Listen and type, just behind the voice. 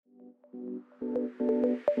In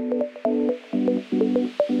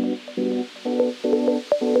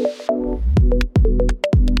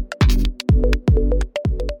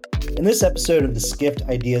this episode of the Skift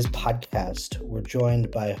Ideas Podcast, we're joined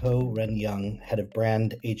by Ho Ren Yung, head of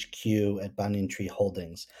brand HQ at Banyan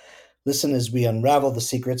Holdings. Listen as we unravel the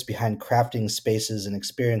secrets behind crafting spaces and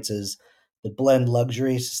experiences that blend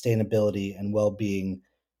luxury, sustainability, and well-being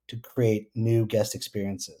to create new guest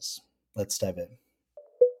experiences. Let's dive in.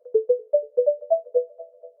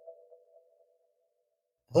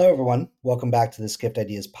 Hello, everyone. Welcome back to the Skift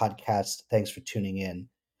Ideas Podcast. Thanks for tuning in.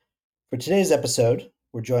 For today's episode,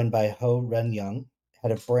 we're joined by Ho Ren Yung,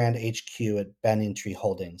 head of brand HQ at Banyan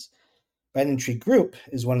Holdings. Banyan Group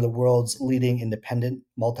is one of the world's leading independent,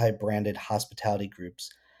 multi-branded hospitality groups,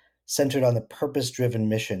 centered on the purpose-driven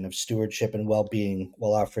mission of stewardship and well-being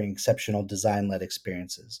while offering exceptional design-led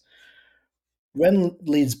experiences. Ren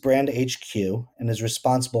leads Brand HQ and is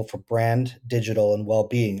responsible for brand, digital, and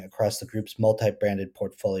well-being across the group's multi-branded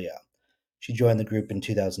portfolio. She joined the group in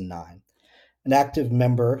 2009. An active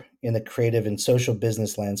member in the creative and social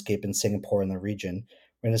business landscape in Singapore and the region,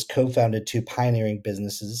 Ren has co-founded two pioneering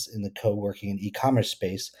businesses in the co-working and e-commerce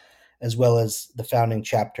space, as well as the founding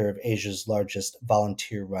chapter of Asia's largest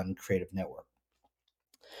volunteer-run creative network.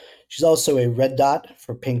 She's also a Red Dot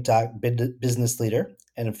for Pink Dot business leader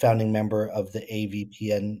and a founding member of the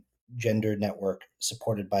AVPN Gender Network,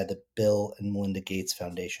 supported by the Bill and Melinda Gates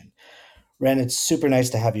Foundation. Ren, it's super nice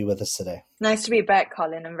to have you with us today. Nice to be back,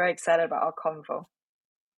 Colin. I'm very excited about our convo.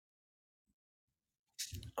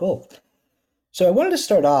 Cool. So I wanted to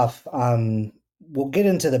start off, we'll get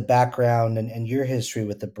into the background and your history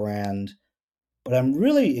with the brand, but I'm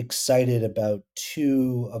really excited about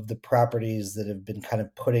two of the properties that have been kind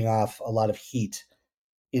of putting off a lot of heat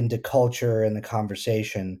into culture and the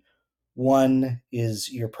conversation. One is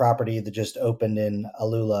your property that just opened in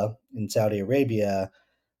Alula in Saudi Arabia.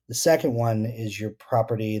 The second one is your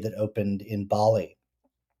property that opened in Bali.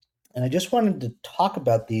 And I just wanted to talk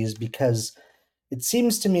about these because it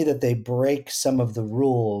seems to me that they break some of the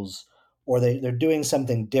rules, or they're doing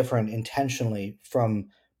something different intentionally from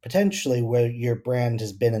potentially where your brand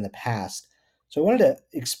has been in the past. So I wanted to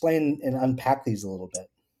explain and unpack these a little bit.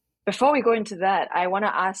 Before we go into that, I want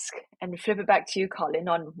to ask and flip it back to you, Colin,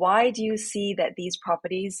 on why do you see that these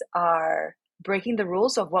properties are breaking the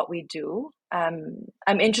rules of what we do?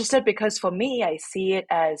 I'm interested because for me, I see it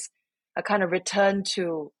as a kind of return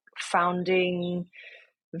to founding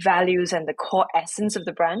values and the core essence of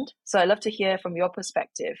the brand. So I'd love to hear from your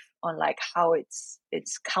perspective on like how it's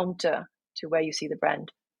counter to where you see the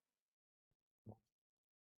brand.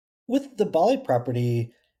 With the Bali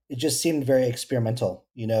property, it just seemed very experimental.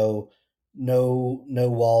 No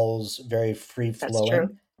walls, very free That's true.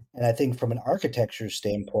 flowing. And I think from an architecture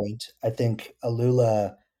standpoint, I think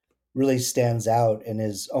Alula really stands out and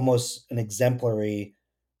is almost an exemplary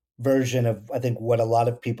version of, I think, what a lot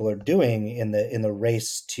of people are doing in the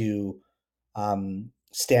race to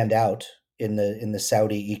stand out in the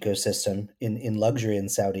Saudi ecosystem in luxury in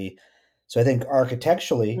Saudi. So I think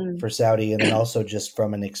architecturally for Saudi, and then also just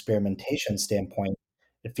from an experimentation standpoint,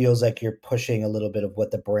 it feels like you're pushing a little bit of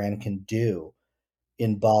what the brand can do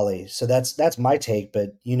in Bali. So that's my take,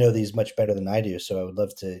 but you know these much better than I do, so I would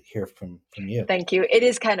love to hear from you. Thank you. It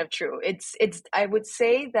is kind of true. It's I would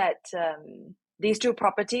say that these two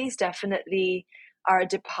properties definitely are a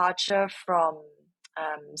departure from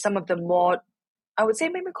some of the more, I would say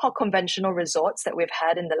maybe called conventional resorts that we've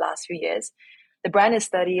had in the last few years. The brand is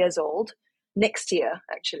 30 years old next year,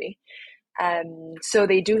 actually. So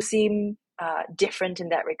they do seem different in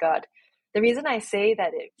that regard. The reason I say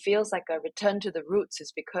that it feels like a return to the roots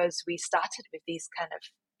is because we started with these kind of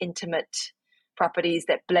intimate properties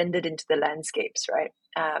that blended into the landscapes, right?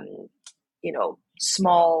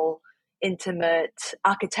 Small, intimate,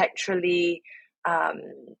 architecturally,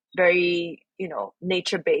 very,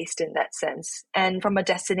 nature-based in that sense. And from a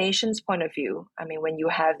destinations point of view, I mean, when you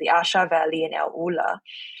have the Asha Valley in Al Ula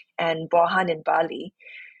and Borhan in Bali,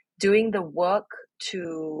 doing the work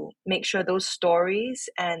to make sure those stories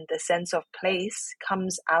and the sense of place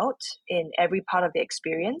comes out in every part of the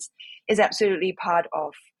experience is absolutely part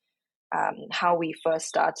of how we first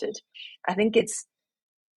started. I think it's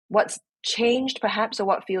what's changed perhaps, or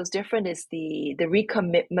what feels different, is the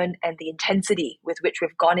recommitment and the intensity with which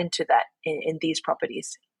we've gone into that in these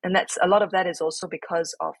properties. And that's a lot of that is also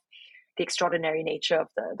because of the extraordinary nature of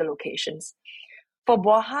the locations. For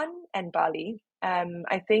Borhan and Bali,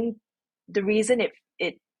 I think the reason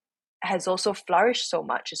it has also flourished so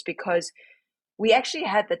much is because we actually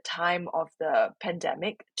had the time of the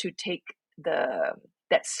pandemic to take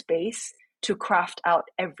that space to craft out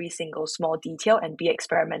every single small detail and be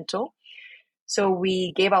experimental. So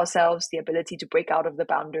we gave ourselves the ability to break out of the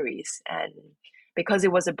boundaries. And because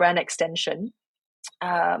it was a brand extension,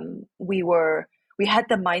 we had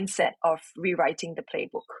the mindset of rewriting the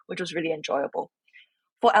playbook, which was really enjoyable.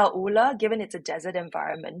 For Al Ula, given it's a desert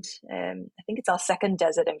environment, I think it's our second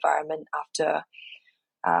desert environment after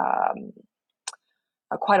um,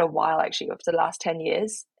 quite a while, actually, of the last 10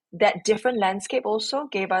 years. That different landscape also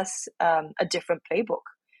gave us a different playbook,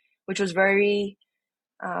 which was very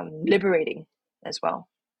liberating as well.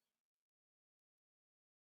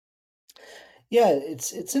 Yeah,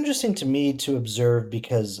 it's interesting to me to observe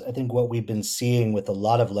because I think what we've been seeing with a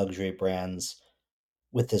lot of luxury brands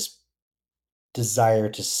with this desire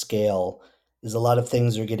to scale is a lot of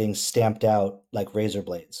things are getting stamped out like razor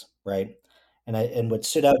blades, right? And what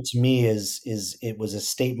stood out to me is it was a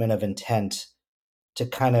statement of intent to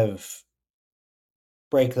kind of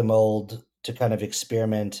break the mold, to kind of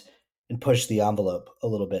experiment and push the envelope a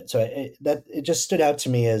little bit. So it just stood out to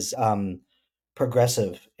me as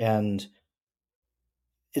progressive. And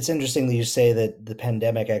it's interesting that you say that the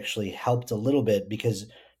pandemic actually helped a little bit because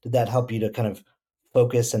did that help you to kind of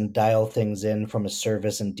focus and dial things in from a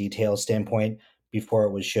service and detail standpoint before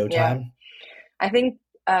it was Yeah, showtime? I think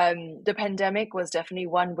the pandemic was definitely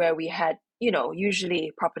one where we had,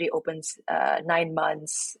 usually property opens 9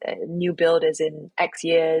 months, new build is in X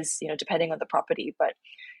years, depending on the property. But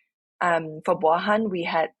for Boahan, we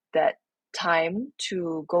had that time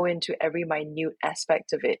to go into every minute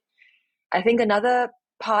aspect of it. I think another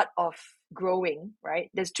part of growing, right?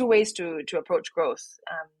 There's two ways to approach growth.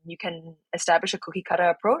 You can establish a cookie cutter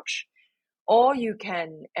approach, or you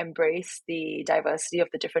can embrace the diversity of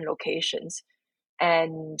the different locations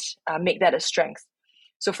and make that a strength.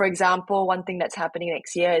 So, for example, one thing that's happening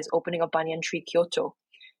next year is opening of Banyan Tree Kyoto.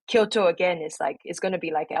 Kyoto again is like it's going to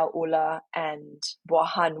be like Al Ula and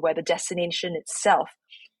Boahan, where the destination itself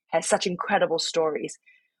has such incredible stories.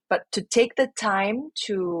 But to take the time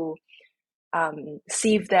to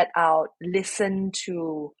sieve that out, listen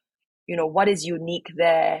to what is unique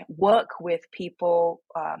there, work with people,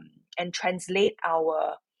 and translate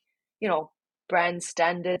our you know brand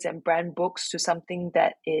standards and brand books to something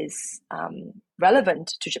that is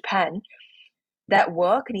relevant to Japan. That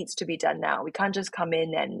work needs to be done now. We can't just come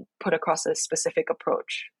in and put across a specific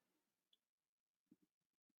approach.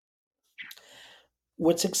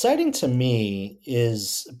 What's exciting to me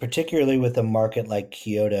is particularly with a market like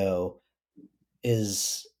Kyoto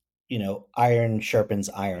is, iron sharpens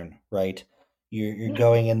iron, right? You're Mm.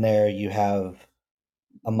 going in there, you have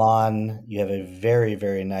Amman, you have a very,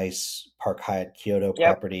 very nice Park Hyatt Kyoto Yep.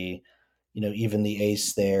 property. Even the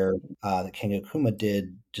Ace there that King Akuma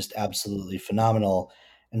did, just absolutely phenomenal.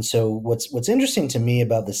 And so what's interesting to me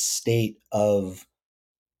about the state of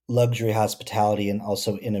luxury hospitality and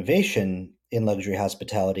also innovation in luxury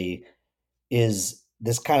hospitality is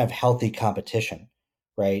this kind of healthy competition,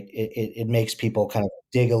 right? It makes people kind of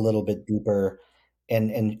dig a little bit deeper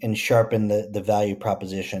and sharpen the value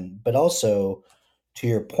proposition, but also, to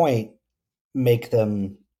your point, make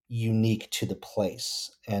them unique to the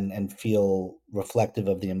place and feel reflective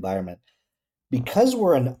of the environment. Because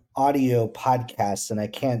we're an audio podcast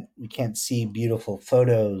and we can't see beautiful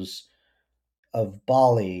photos of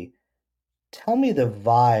Bali, tell me the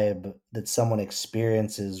vibe that someone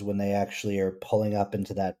experiences when they actually are pulling up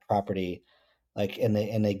into that property, like, and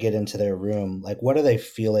they get into their room. Like, what are they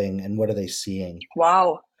feeling and what are they seeing?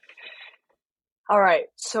 Wow. All right.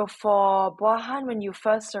 So for Boahan, when you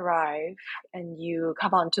first arrive and you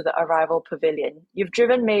come onto the arrival pavilion, you've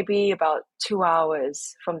driven maybe about 2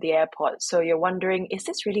 hours from the airport. So you're wondering, is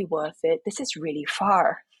this really worth it? This is really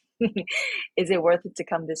far. Is it worth it to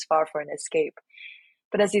come this far for an escape?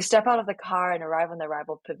 But as you step out of the car and arrive on the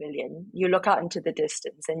arrival pavilion, you look out into the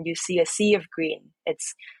distance and you see a sea of green.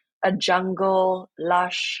 It's a jungle,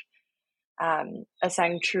 lush, a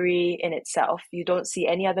sanctuary in itself. You don't see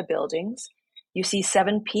any other buildings. You see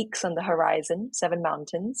seven peaks on the horizon, seven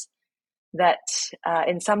mountains that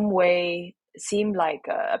in some way seem like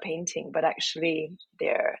a painting, but actually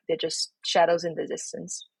they're just shadows in the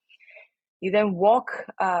distance. You then walk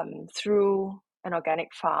through an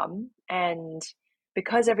organic farm, and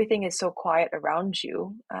because everything is so quiet around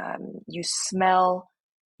you, you smell,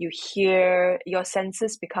 you hear, your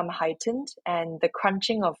senses become heightened, and the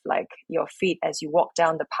crunching of like your feet as you walk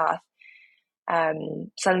down the path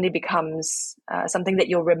suddenly becomes something that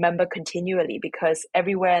you'll remember continually because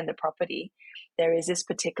everywhere in the property there is this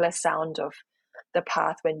particular sound of the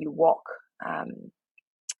path when you walk.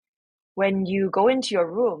 When you go into your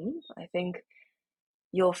room, I think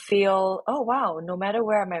you'll feel, oh wow, no matter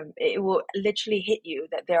where I'm, it will literally hit you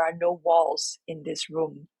that there are no walls in this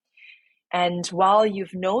room. And while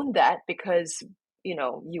you've known that because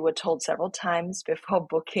you were told several times before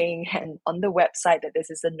booking and on the website that this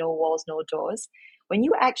is a no walls, no doors, when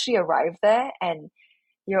you actually arrive there and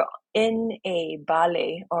you're in a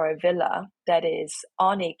ballet or a villa that is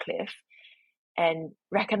on a cliff and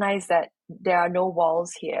recognize that there are no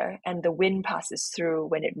walls here and the wind passes through.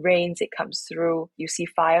 When it rains, it comes through. You see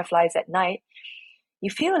fireflies at night.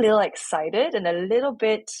 You feel a little excited and a little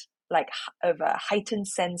bit like of a heightened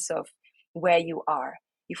sense of where you are.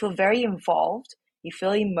 You feel very involved. You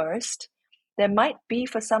feel immersed. There might be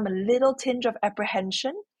for some a little tinge of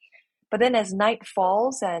apprehension, but then as night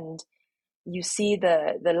falls and you see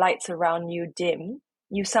the lights around you dim,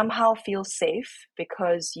 you somehow feel safe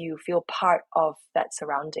because you feel part of that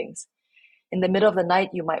surroundings. In the middle of the night,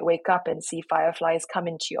 you might wake up and see fireflies come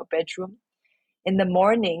into your bedroom. In the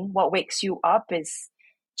morning, what wakes you up is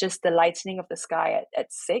just the lightening of the sky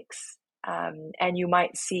at 6. And you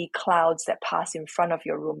might see clouds that pass in front of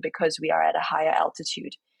your room because we are at a higher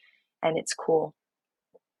altitude and it's cool.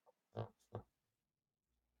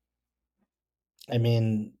 I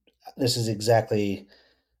mean, this is exactly,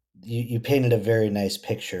 you painted a very nice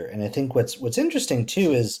picture. And I think what's interesting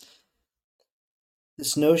too is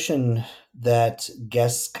this notion that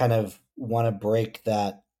guests kind of want to break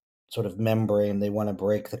that sort of membrane. They want to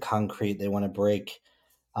break the concrete. They want to break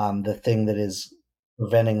the thing that is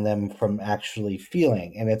preventing them from actually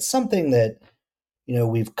feeling. And it's something that,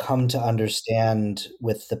 we've come to understand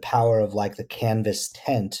with the power of like the canvas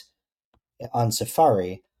tent on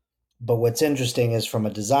safari. But what's interesting is from a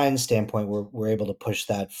design standpoint, we're able to push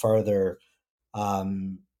that further,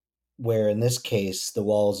 um, where in this case, the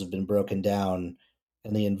walls have been broken down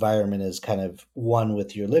and the environment is kind of one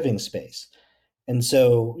with your living space. And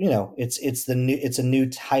so, it's a new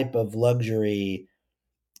type of luxury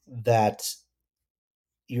that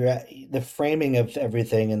the framing of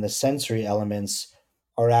everything and the sensory elements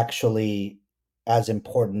are actually as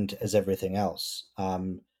important as everything else.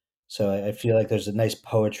 So I feel like there's a nice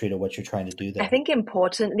poetry to what you're trying to do I there. think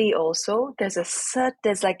importantly also,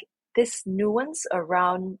 there's like this nuance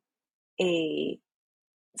around a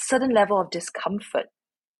certain level of discomfort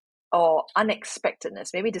or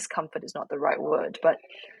unexpectedness. Maybe discomfort is not the right word, but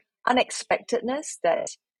unexpectedness that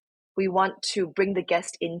we want to bring the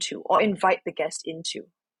guest into or invite the guest into,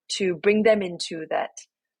 to bring them into that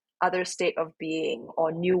other state of being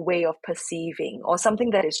or new way of perceiving or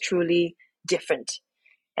something that is truly different.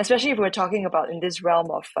 Especially if we're talking about in this realm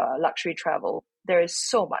of luxury travel, there is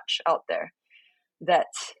so much out there that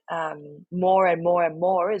more and more and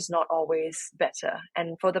more is not always better.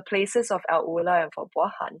 And for the places of Al Ula and for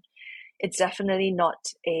Buahan, it's definitely not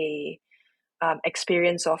a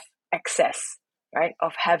experience of excess, right?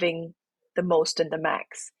 Of having the most and the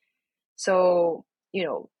max. So,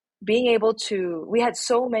 being able to, we had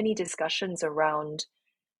so many discussions around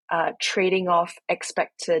trading off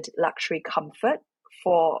expected luxury comfort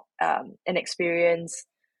for an experience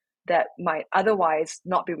that might otherwise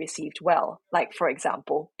not be received well. Like, for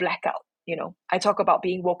example, blackout. I talk about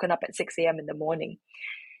being woken up at 6 a.m. in the morning.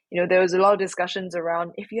 There was a lot of discussions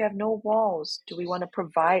around, if you have no walls, do we want to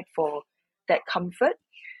provide for that comfort?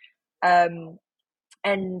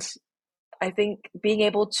 And I think being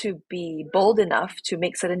able to be bold enough to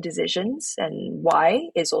make certain decisions and why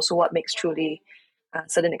is also what makes truly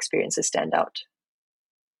certain experiences stand out.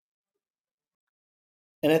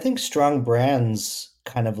 And I think strong brands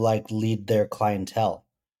kind of like lead their clientele.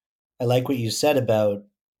 I like what you said about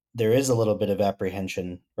there is a little bit of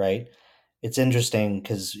apprehension, right? It's interesting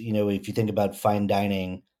because, if you think about fine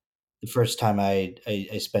dining, the first time I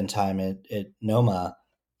spent time at Noma,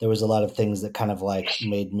 there was a lot of things that kind of like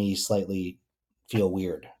made me slightly feel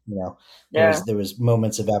weird. Yeah. There was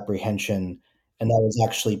moments of apprehension, and that was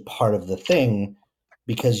actually part of the thing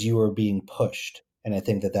because you were being pushed. And I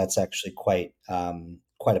think that that's actually quite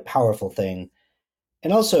a powerful thing.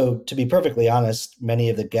 And also, to be perfectly honest, many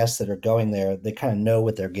of the guests that are going there, they kind of know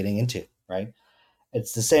what they're getting into, right?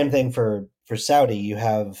 It's the same thing for Saudi. You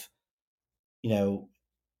have, you know,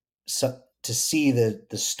 to see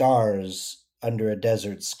the stars under a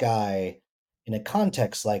desert sky in a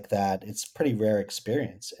context like that, it's a pretty rare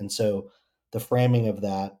experience. And so the framing of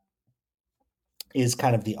that is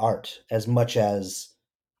kind of the art as much as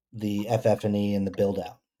the FF&E and the build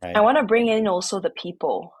out, I right? want to bring in also the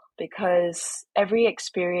people because every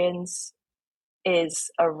experience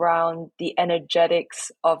is around the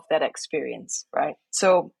energetics of that experience, right?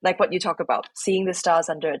 So, like what you talk about, seeing the stars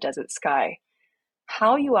under a desert sky,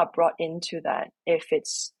 how you are brought into that, if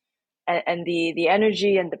it's and the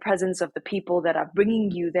energy and the presence of the people that are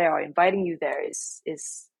bringing you there or inviting you there is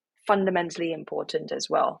fundamentally important as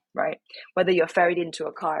well, right? Whether you're ferried into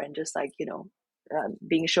a car and just like,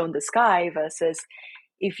 being shown the sky versus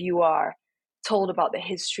if you are told about the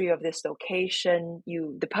history of this location,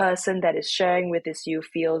 the person that is sharing with this you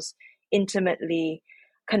feels intimately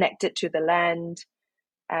connected to the land.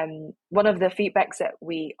 And one of the feedbacks that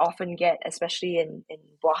we often get, especially in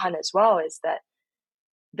Wuhan as well, is that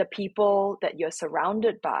the people that you're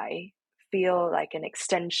surrounded by feel like an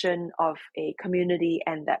extension of a community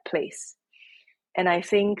and that place. And I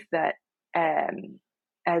think that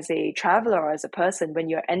as a traveler or as a person, when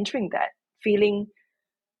you're entering that, feeling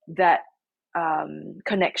that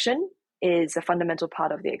connection is a fundamental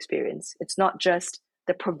part of the experience. It's not just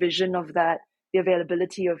the provision of that, the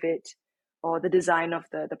availability of it, or the design of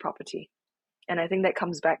the property. And I think that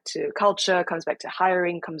comes back to culture, comes back to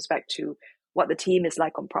hiring, comes back to what the team is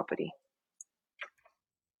like on property.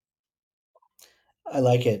 I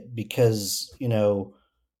like it because,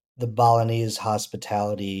 the Balinese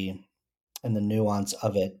hospitality and the nuance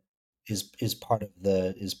of it is part of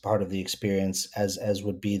the experience, as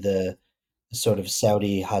would be the sort of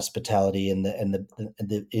Saudi hospitality and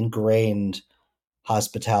the ingrained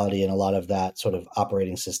hospitality and a lot of that sort of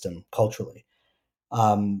operating system culturally.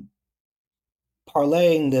 Um,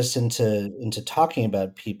 Parlaying this into talking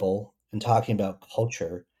about people and talking about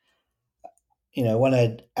culture, I want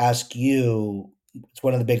to ask you. It's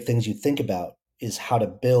one of the big things you think about is how to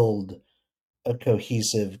build a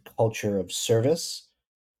cohesive culture of service,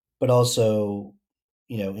 but also,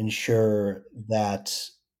 ensure that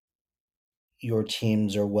your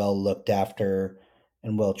teams are well looked after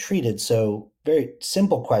and well treated. So, very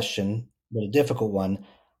simple question, but a difficult one.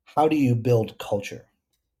 How do you build culture?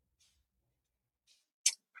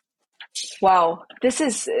 Wow, this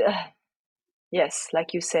is, yes,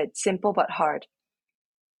 like you said, simple but hard.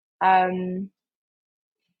 Um,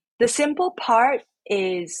 the simple part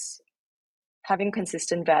is having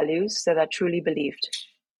consistent values that are truly believed.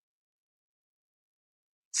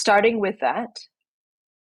 Starting with that,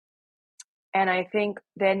 and I think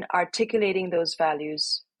then articulating those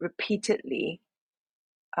values repeatedly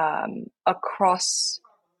across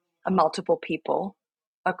multiple people,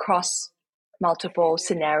 across multiple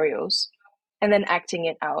scenarios, and then acting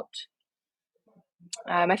it out.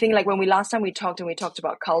 I think like when we last time we talked and we talked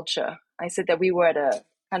about culture, I said that we were at a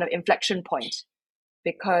kind of inflection point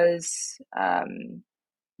because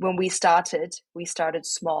when we started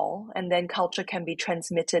small, and then culture can be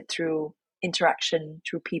transmitted through interaction,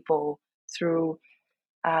 through people, through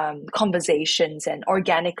conversations, and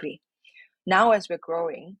organically. Now, as we're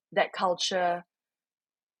growing, that culture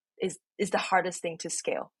is the hardest thing to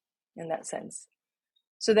scale in that sense.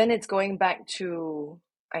 So then it's going back to,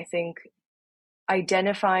 I think,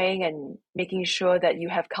 identifying and making sure that you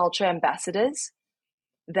have culture ambassadors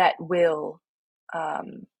that will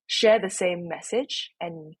share the same message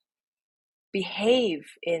and behave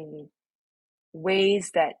in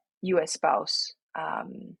ways that you espouse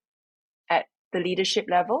at the leadership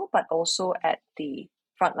level, but also at the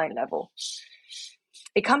frontline level.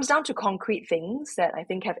 It comes down to concrete things that I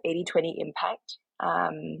think have 80-20 impact.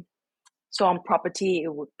 So on property,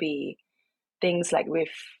 it would be things like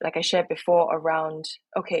I shared before around,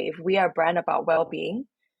 okay, if we are a brand about well-being,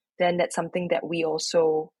 then that's something that we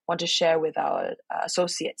also want to share with our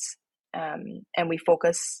associates. And we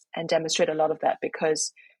focus and demonstrate a lot of that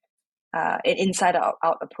because an inside-out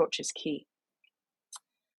approach is key.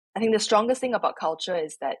 I think the strongest thing about culture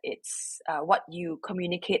is that it's what you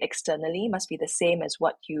communicate externally must be the same as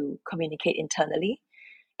what you communicate internally.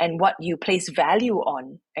 And what you place value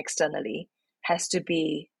on externally has to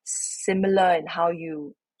be similar in how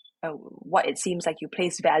what it seems like you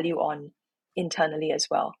place value on internally as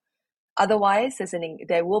well. Otherwise,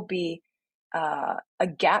 there will be a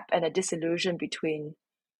gap and a disillusion between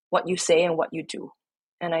what you say and what you do.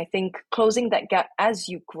 And I think closing that gap as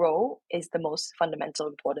you grow is the most fundamental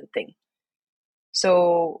important thing.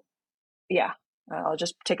 So, yeah, I'll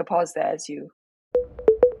just take a pause there as you.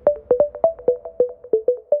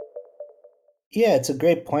 Yeah, it's a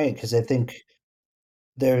great point because I think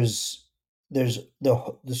there's there's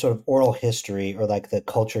the sort of oral history or like the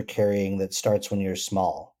culture carrying that starts when you're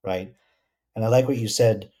small, right? And I like what you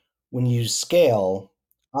said. When you scale,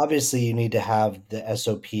 obviously you need to have the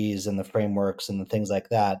SOPs and the frameworks and the things like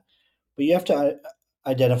that, but you have to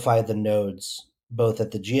identify the nodes both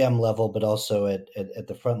at the GM level, but also at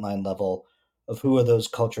the frontline level of who are those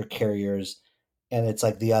culture carriers, and it's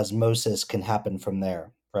like the osmosis can happen from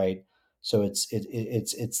there, right? So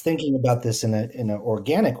it's thinking about this in an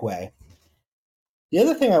organic way. The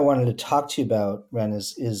other thing I wanted to talk to you about, Ren,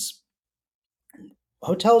 is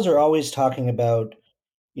hotels are always talking about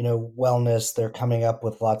wellness. They're coming up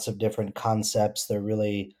with lots of different concepts. They're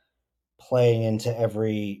really playing into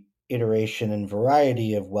every iteration and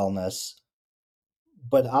variety of wellness.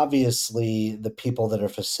 But obviously, the people that are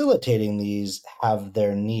facilitating these have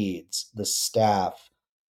their needs, the staff,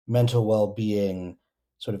 mental well being,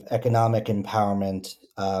 sort of economic empowerment,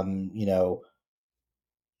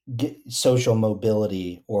 social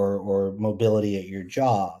mobility or mobility at your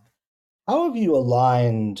job. How have you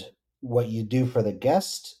aligned what you do for the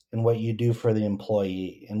guest and what you do for the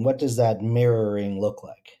employee? And what does that mirroring look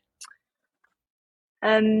like?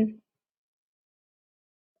 Um,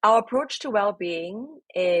 our approach to well-being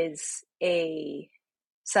is a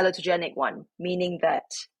salutogenic one, meaning that,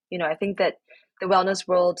 I think that the wellness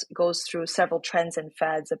world goes through several trends and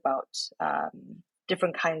fads about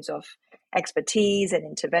different kinds of expertise and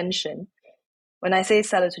intervention. When I say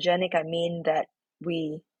salutogenic, I mean that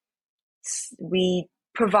we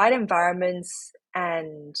provide environments,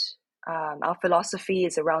 and our philosophy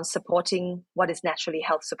is around supporting what is naturally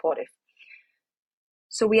health supportive.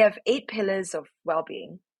 So we have 8 pillars of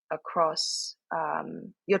well-being across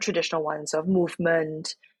your traditional ones of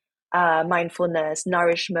movement, mindfulness,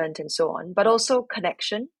 nourishment, and so on, but also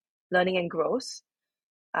connection, learning, and growth,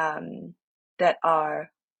 that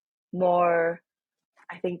are more,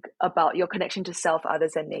 I think, about your connection to self,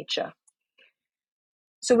 others, and nature.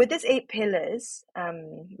 So with these 8 pillars,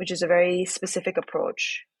 which is a very specific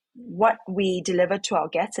approach, what we deliver to our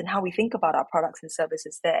guests and how we think about our products and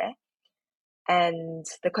services there, and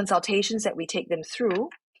the consultations that we take them through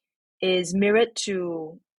is mirrored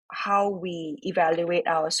to how we evaluate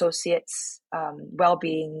our associates'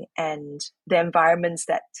 well-being and the environments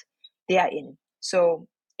that they are in. So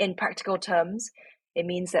in practical terms, it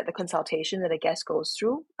means that the consultation that a guest goes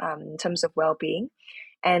through in terms of well-being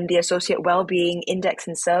and the associate well-being index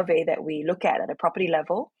and survey that we look at a property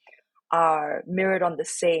level are mirrored on the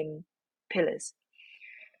same pillars.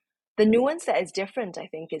 The nuance that is different, I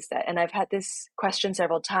think, is that, and I've had this question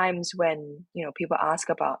several times when, people ask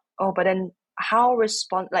about, oh, but then how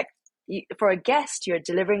for a guest, you're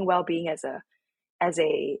delivering well-being as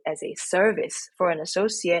a service. For an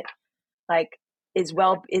associate, like, is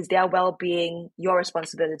their well-being your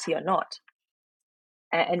responsibility or not?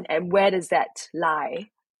 And where does that lie?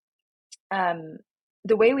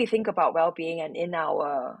 The way we think about well-being, and in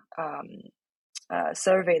our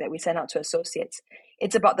survey that we send out to associates,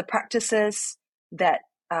 it's about the practices that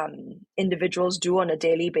individuals do on a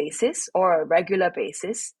daily basis or a regular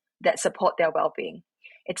basis that support their well-being.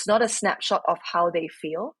 It's not a snapshot of how they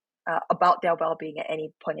feel about their well-being at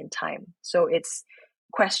any point in time. So it's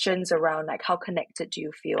questions around, like, how connected do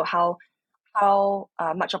you feel? How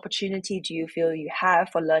much opportunity do you feel you have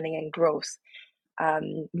for learning and growth?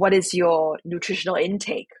 What is your nutritional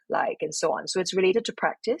intake like, and so on. So it's related to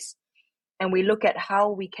practice. And we look at how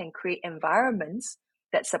we can create environments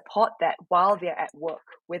that support that while they're at work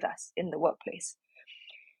with us in the workplace.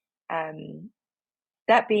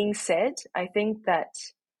 That being said, I think that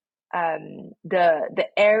the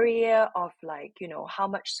area of, like, how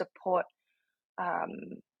much support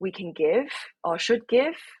we can give or should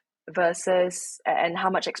give versus, and how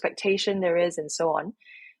much expectation there is, and so on,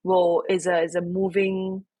 is a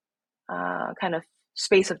moving kind of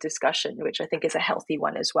space of discussion, which I think is a healthy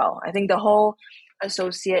one as well. I think the whole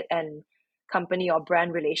associate and company or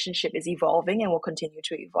brand relationship is evolving and will continue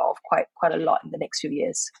to evolve quite a lot in the next few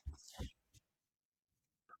years.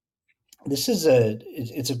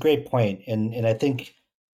 It's a great point, and I think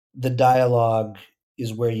the dialogue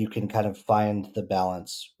is where you can kind of find the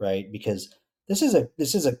balance, right? Because this is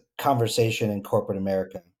a conversation in corporate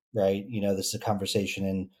America, right? This is a conversation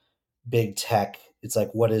in big tech. It's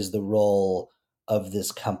like, what is the role of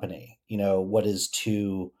this company? What is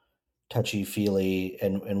too touchy feely,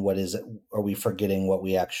 and what is it? Are we forgetting what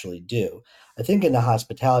we actually do? I think in the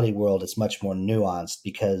hospitality world, it's much more nuanced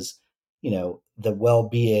because, the well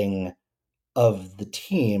being of the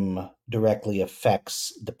team directly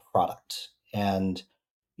affects the product. And,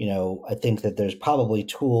 I think that there's probably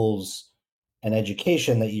tools and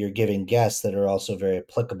education that you're giving guests that are also very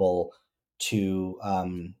applicable to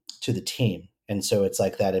the team. And so it's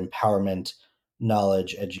like that empowerment,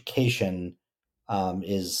 knowledge, education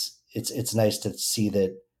is it's nice to see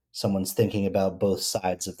that someone's thinking about both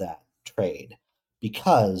sides of that trade,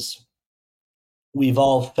 because we've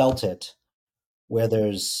all felt it where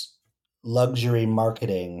there's luxury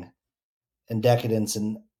marketing and decadence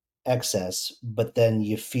and excess, but then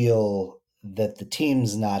you feel that the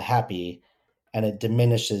team's not happy and it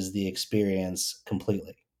diminishes the experience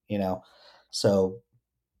completely. So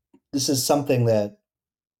this is something that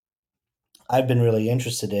I've been really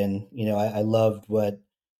interested in. I loved what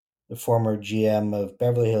the former GM of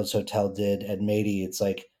Beverly Hills Hotel did at Mady. It's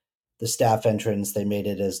like the staff entrance, they made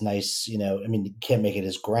it as nice, I mean, you can't make it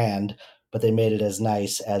as grand, but they made it as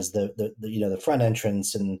nice as the front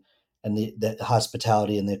entrance, and the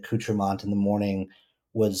hospitality and the accoutrement in the morning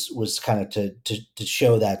was kind of to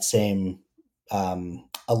show that same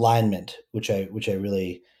alignment, which I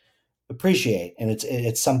really appreciate. And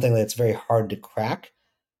it's something that's very hard to crack,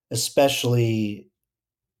 especially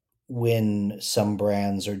when some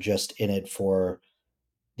brands are just in it for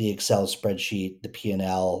the Excel spreadsheet, the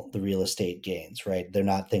P&L, the real estate gains, right? They're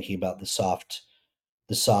not thinking about the soft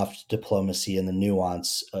diplomacy and the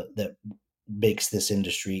nuance that makes this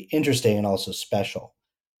industry interesting and also special.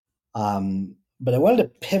 But I wanted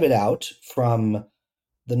to pivot out from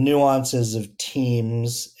the nuances of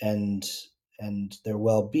teams and their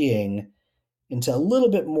well-being into a little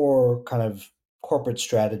bit more kind of corporate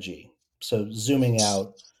strategy. So zooming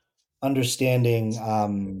out, understanding,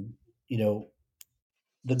 you know,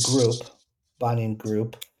 the group, Banyan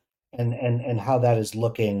Group, and how that is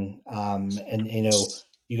looking. And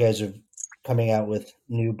you guys are coming out with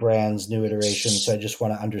new brands, new iterations. So I just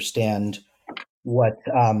want to understand what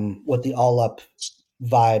the all up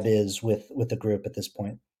vibe is with the group at this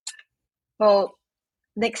point. Well,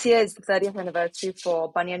 next year is the 30th anniversary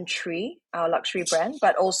for Banyan Tree, our luxury brand,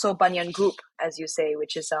 but also Banyan Group, as you say,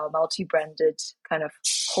 which is our multi-branded kind of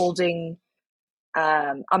holding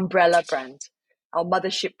umbrella brand, our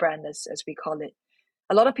mothership brand, as we call it.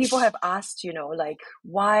 A lot of people have asked, like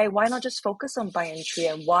why not just focus on Banyan Tree,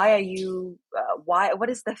 and why are you what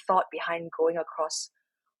is the thought behind going across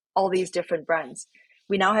all these different brands?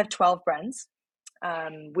 We now have 12 brands.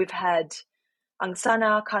 We've had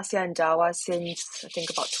Angsana, Kasia, and Dawa since I think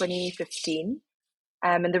about 2015.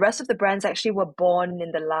 And the rest of the brands actually were born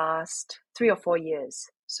in the last 3 or 4 years.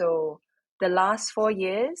 So the last 4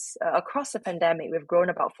 years, across the pandemic, we've grown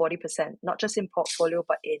about 40%, not just in portfolio,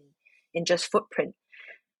 but in just footprint.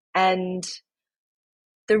 And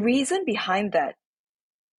the reason behind that,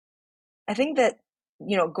 I think that,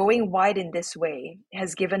 going wide in this way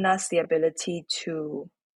has given us the ability to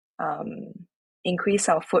increase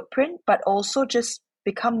our footprint, but also just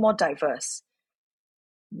become more diverse.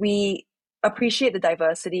 We appreciate the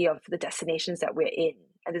diversity of the destinations that we're in,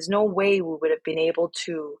 and there's no way we would have been able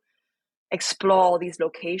to explore all these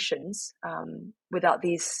locations without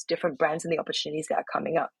these different brands and the opportunities that are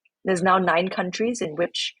coming up. There's now 9 countries in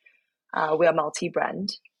which we are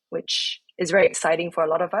multi-brand, which is very exciting for a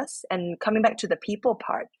lot of us. And coming back to the people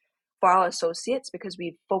part, for our associates, because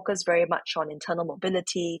we focus very much on internal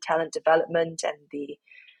mobility, talent development, and the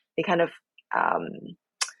kind of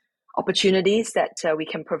opportunities that we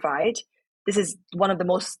can provide. This is one of the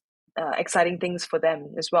most exciting things for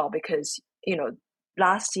them as well, because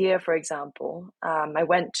last year, for example, I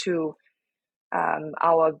went to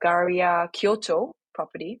our Garia Kyoto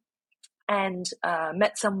property and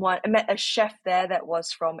met a chef there that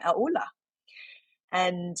was from El Ula.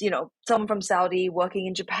 And, someone from Saudi working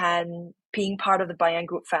in Japan, being part of the Banyan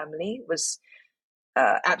Group family was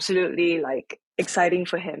absolutely exciting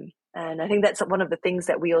for him. And I think that's one of the things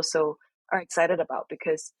that we also are excited about,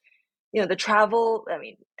 because, the travel, I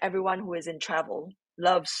mean, everyone who is in travel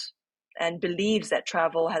loves and believes that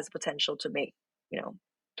travel has potential to make,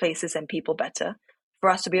 places and people better. For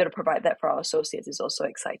us to be able to provide that for our associates is also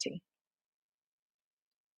exciting.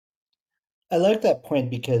 I like that point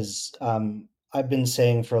because I've been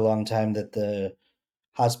saying for a long time that the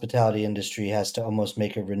hospitality industry has to almost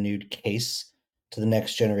make a renewed case to the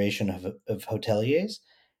next generation of hoteliers.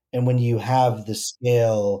 And when you have the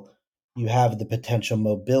scale, you have the potential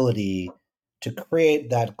mobility to create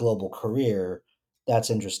that global career, that's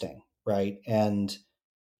interesting, right? And,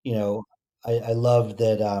 you know, I love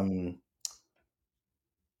that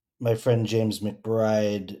my friend James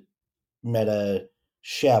McBride met a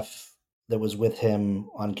chef that was with him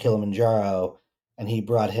on Kilimanjaro, and he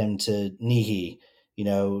brought him to Nihi,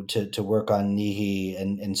 to work on Nihi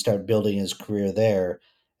and start building his career there.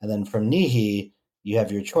 And then from Nihi, you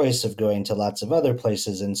have your choice of going to lots of other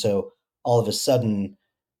places. And so all of a sudden,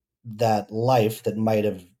 that life that might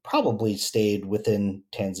have probably stayed within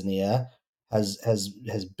Tanzania has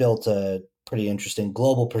built a pretty interesting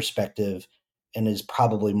global perspective and is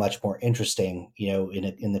probably much more interesting,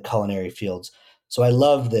 in the culinary fields. So I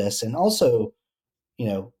love this, and also,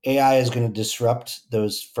 AI is going to disrupt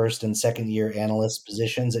those first and second year analyst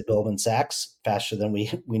positions at Goldman Sachs faster than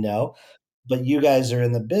we know. But you guys are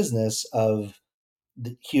in the business of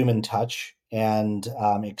the human touch and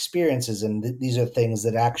experiences, and these are things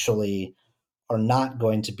that actually are not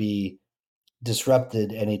going to be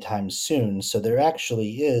disrupted anytime soon. So there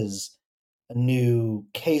actually is a new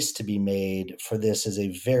case to be made for this as a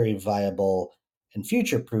very viable and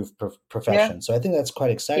future-proof Yeah, profession. So I think that's quite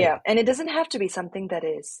yeah, exciting. and it doesn't have to be something that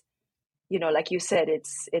is, like you said,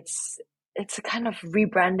 it's a kind of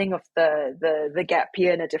rebranding of the gap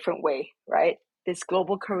year in a different way, right? This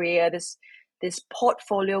global career, this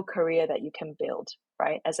portfolio career that you can build,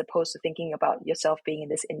 right? As opposed to thinking about yourself being in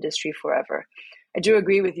this industry forever. I do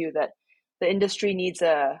agree with you that the industry needs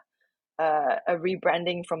a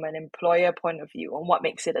rebranding from an employer point of view on what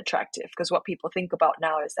makes it attractive. Because what people think about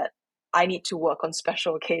now is that I need to work on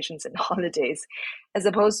special occasions and holidays, as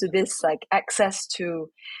opposed to this like access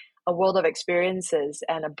to a world of experiences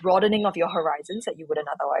and a broadening of your horizons that you wouldn't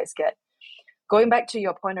otherwise get. Going back to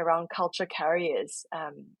your point around culture carriers,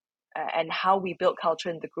 and how we build culture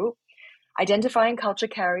in the group, identifying culture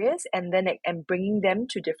carriers and bringing them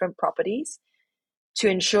to different properties to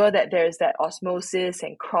ensure that there's that osmosis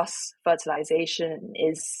and cross fertilization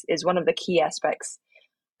is one of the key aspects,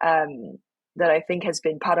 that I think has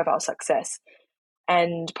been part of our success.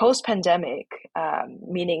 And post pandemic,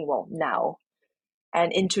 meaning well now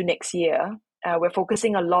and into next year, we're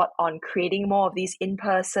focusing a lot on creating more of these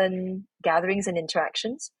in-person gatherings and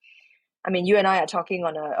interactions. I mean, you and I are talking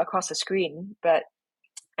across the screen,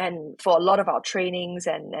 and for a lot of our trainings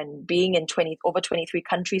and being in 23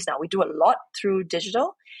 countries now, we do a lot through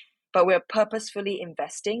digital, but we're purposefully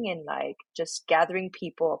investing in like just gathering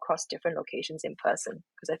people across different locations in person,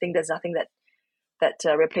 because I think there's nothing that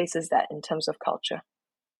replaces that in terms of culture.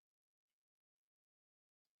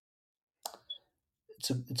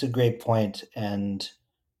 It's a great point. And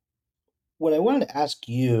what I wanted to ask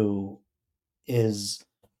you is,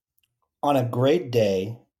 on a great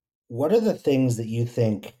day, what are the things that you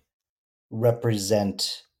think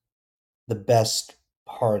represent the best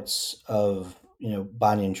parts of,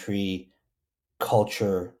 Banyan Tree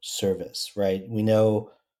culture service, right? We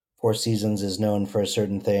know Four Seasons is known for a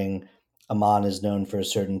certain thing, Amman is known for a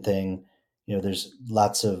certain thing. There's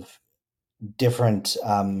lots of different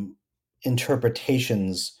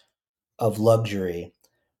interpretations of luxury.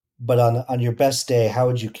 But on your best day, how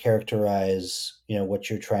would you characterize, what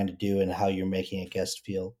you're trying to do and how you're making a guest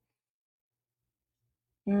feel?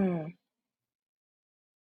 Mm,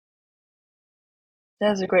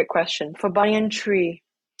 that's a great question. For Banyan Tree,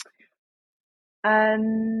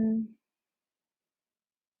 um,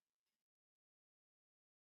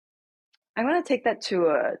 I'm gonna take that to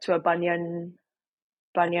a Banyan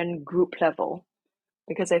Group level,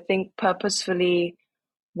 because I think purposefully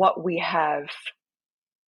what we have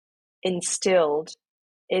instilled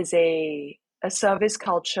is a service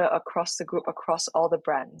culture across the group, across all the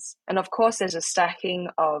brands. And of course, there's a stacking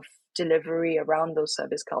of delivery around those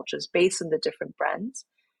service cultures based on the different brands.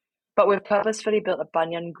 But we've purposefully built a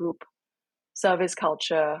Banyan Group service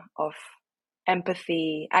culture of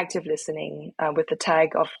empathy, active listening, with the tag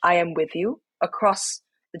of I am with you across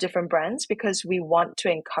the different brands, because we want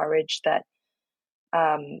to encourage that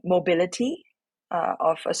mobility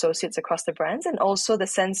of associates across the brands, and also the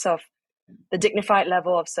sense of the dignified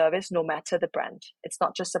level of service no matter the brand. It's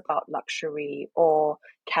not just about luxury or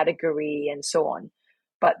category and so on,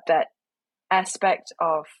 but that aspect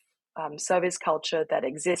of service culture that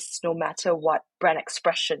exists no matter what brand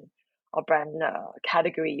expression or brand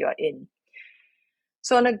category you're in.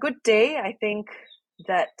 So on a good day, I think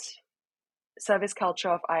that service culture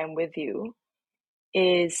of I am with you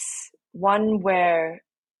is one where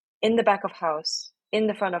in the back of house, in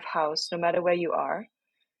the front of house, no matter where you are,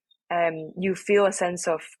 you feel a sense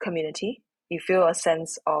of community. You feel a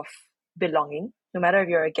sense of belonging, no matter if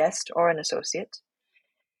you're a guest or an associate.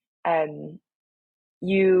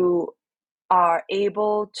 You are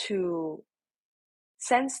able to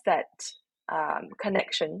sense that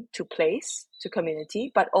connection to place, to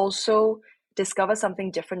community, but also discover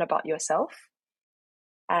something different about yourself,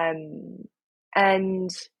 and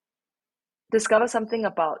discover something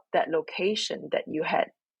about that location that you had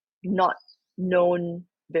not known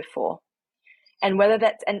before. And whether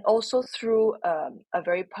that's, and also through a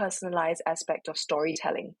very personalized aspect of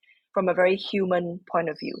storytelling from a very human point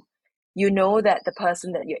of view. You know that the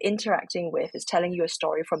person that you're interacting with is telling you a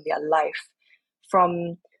story from their life,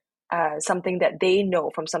 from something that they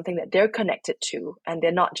know, from something that they're connected to, and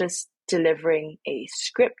they're not just delivering a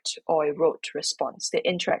script or a rote response. They're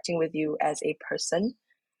interacting with you as a person,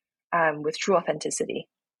 with true authenticity.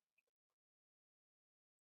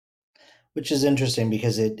 Which is interesting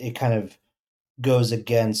because it kind of goes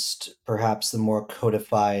against perhaps the more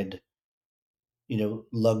codified,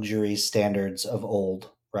 luxury standards of old,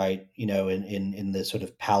 right? In the sort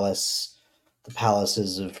of the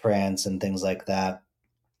palaces of France and things like that.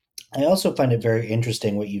 I also find it very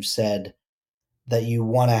interesting what you've said, that you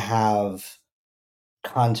want to have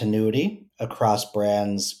continuity across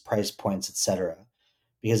brands, price points, etc.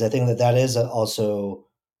 Because I think that that is also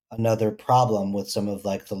another problem with some of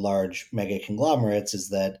like the large mega conglomerates is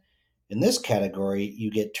that in this category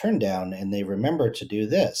you get turned down and they remember to do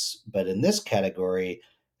this, but in this category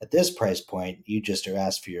at this price point you just are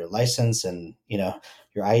asked for your license and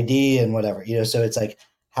your ID and whatever, so it's like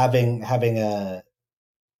having a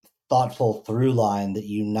thoughtful through line that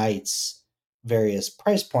unites various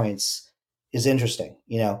price points is interesting.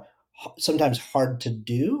 Sometimes hard to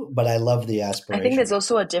do, but I love the I think there's aspiration.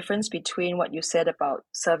 also a difference between what you said about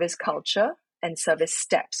service culture and service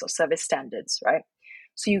steps or service standards, right?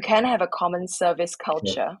 So you can have a common service Sure.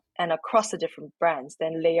 culture and across the different brands,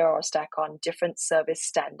 then layer or stack on different service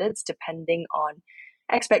standards depending on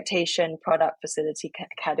expectation, product, facility,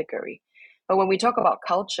 category. But when we talk about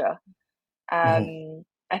culture, Hmm.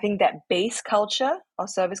 I think that base culture or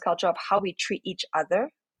service culture of how we treat each other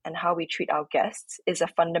and how we treat our guests is a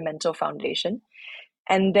fundamental foundation.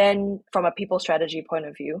 And then from a people strategy point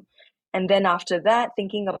of view, and then after that,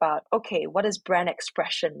 thinking about, okay, what does brand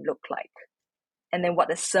expression look like? And then what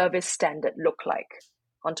does service standard look like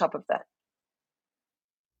on top of that?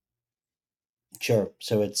 Sure.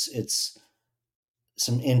 So it's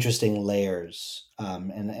some interesting layers,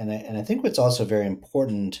 and I think what's also very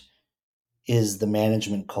important is the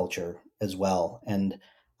management culture as well. And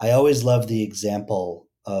I always love the example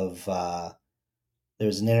of there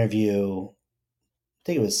was an interview. I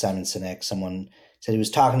think it was Simon Sinek. Someone said he was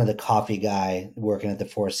talking to the coffee guy working at the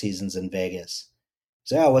Four Seasons in Vegas.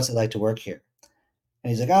 He's like, "Oh, what's it like to work here?" And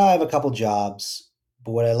he's like, "Oh, I have a couple jobs,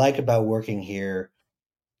 but what I like about working here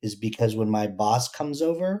is because when my boss comes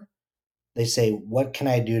over, they say, 'What can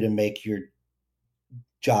I do to make your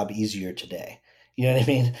job easier today?'" You know what I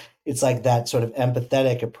mean? It's like that sort of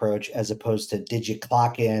empathetic approach as opposed to did you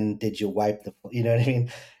clock in, did you wipe the, you know what I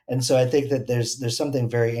mean? And so I think that there's something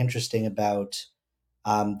very interesting about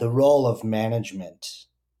the role of management,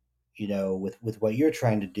 with what you're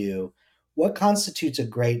trying to do. What constitutes a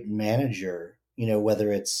great manager,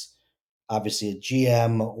 whether it's obviously a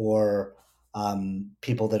GM or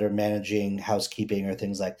people that are managing housekeeping or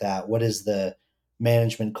things like that? What is the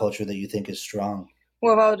management culture that you think is strong?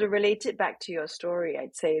 Well, to relate it back to your story,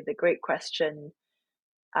 I'd say the great question,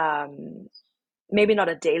 um, maybe not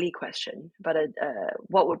a daily question, but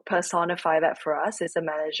what would personify that for us is a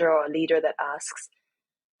manager or a leader that asks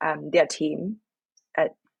their team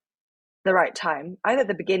at the right time, either at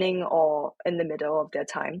the beginning or in the middle of their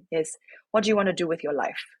time, is what do you want to do with your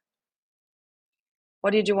life?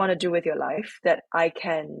 What do you want to do with your life that I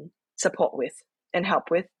can support with and help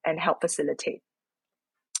facilitate?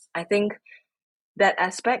 I think that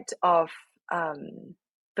aspect of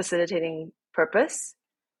facilitating purpose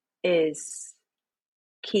is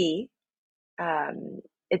key.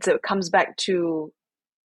 It comes back to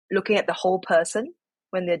looking at the whole person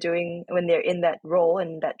when they're in that role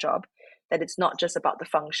and that job. That it's not just about the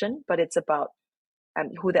function, but it's about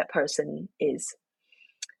who that person is.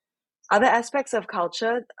 Other aspects of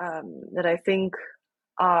culture that I think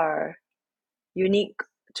are unique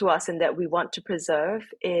to us and that we want to preserve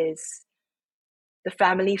is the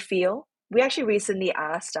family feel. We actually recently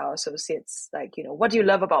asked our associates, like, what do you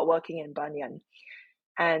love about working in Banyan?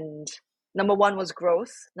 And number one was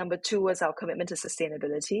growth. Number two was our commitment to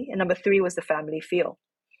sustainability. And number three was the family feel.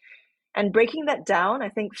 And breaking that down, I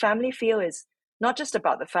think family feel is not just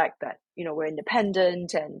about the fact that, we're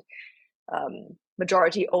independent and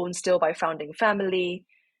majority owned still by founding family.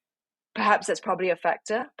 Perhaps that's probably a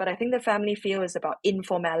factor, but I think the family feel is about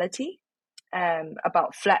informality,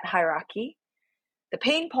 about flat hierarchy. The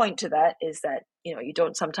pain point to that is that, you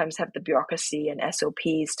don't sometimes have the bureaucracy and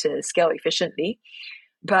SOPs to scale efficiently.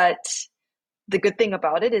 But the good thing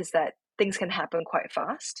about it is that things can happen quite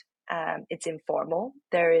fast. It's informal.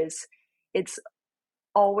 It's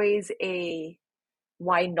always a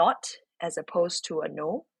why not as opposed to a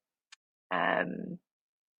no. And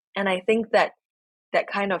I think that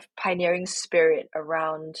kind of pioneering spirit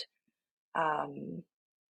around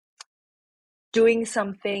doing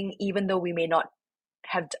something even though we may not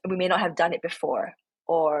have done it before,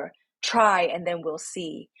 or try and then we'll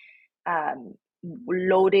see,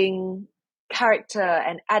 loading character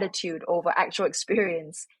and attitude over actual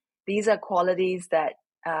experience. These are qualities that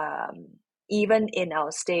even in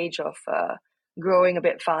our stage of growing a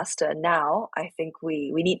bit faster now, I think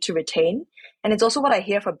we need to retain. And it's also what I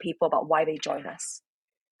hear from people about why they join us.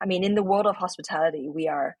 I mean, in the world of hospitality, we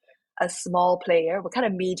are a small player. We're kind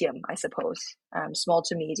of medium, I suppose, small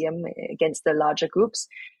to medium against the larger groups.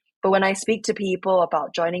 But when I speak to people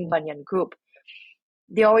about joining Banyan Group,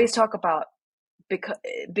 they always talk about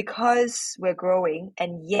because we're growing,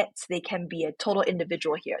 and yet they can be a total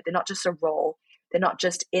individual here. They're not just a role. They're not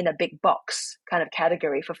just in a big box kind of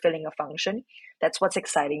category fulfilling a function. That's what's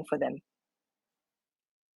exciting for them.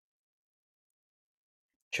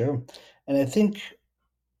 Sure. And I think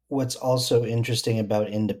what's also interesting about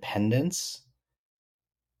independence,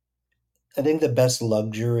 I think the best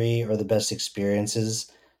luxury or the best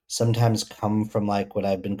experiences sometimes come from like what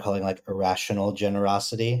I've been calling like irrational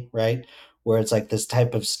generosity, right? Where it's like this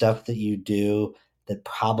type of stuff that you do that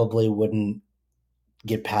probably wouldn't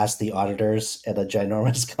get past the auditors at a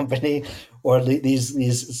ginormous company, or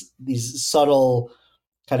these subtle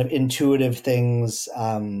kind of intuitive things,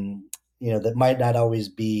 that might not always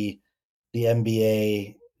be the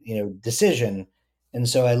MBA, decision. And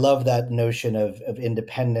so I love that notion of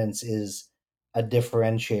independence is a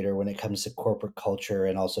differentiator when it comes to corporate culture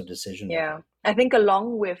and also decision making. Yeah, I think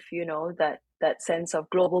along with that sense of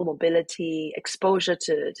global mobility, exposure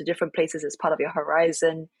to different places as part of your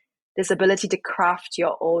horizon, this ability to craft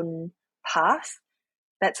your own path,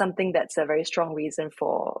 that's something that's a very strong reason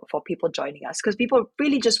for people joining us, because people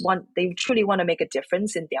really they truly want to make a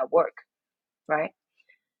difference in their work, right?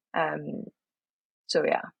 So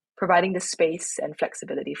yeah, providing the space and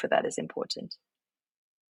flexibility for that is important.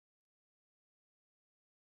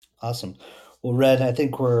 Awesome. Well, Red, I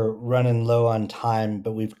think we're running low on time,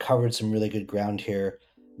 but we've covered some really good ground here.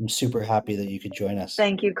 I'm super happy that you could join us.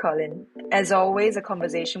 Thank you, Colin. As always, a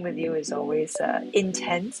conversation with you is always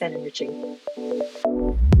intense and enriching.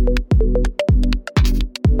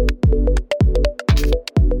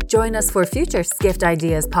 Join us for future Skift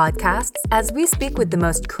Ideas podcasts as we speak with the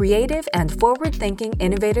most creative and forward-thinking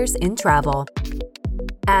innovators in travel.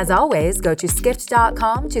 As always, go to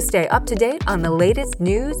skift.com to stay up to date on the latest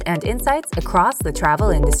news and insights across the travel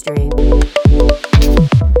industry.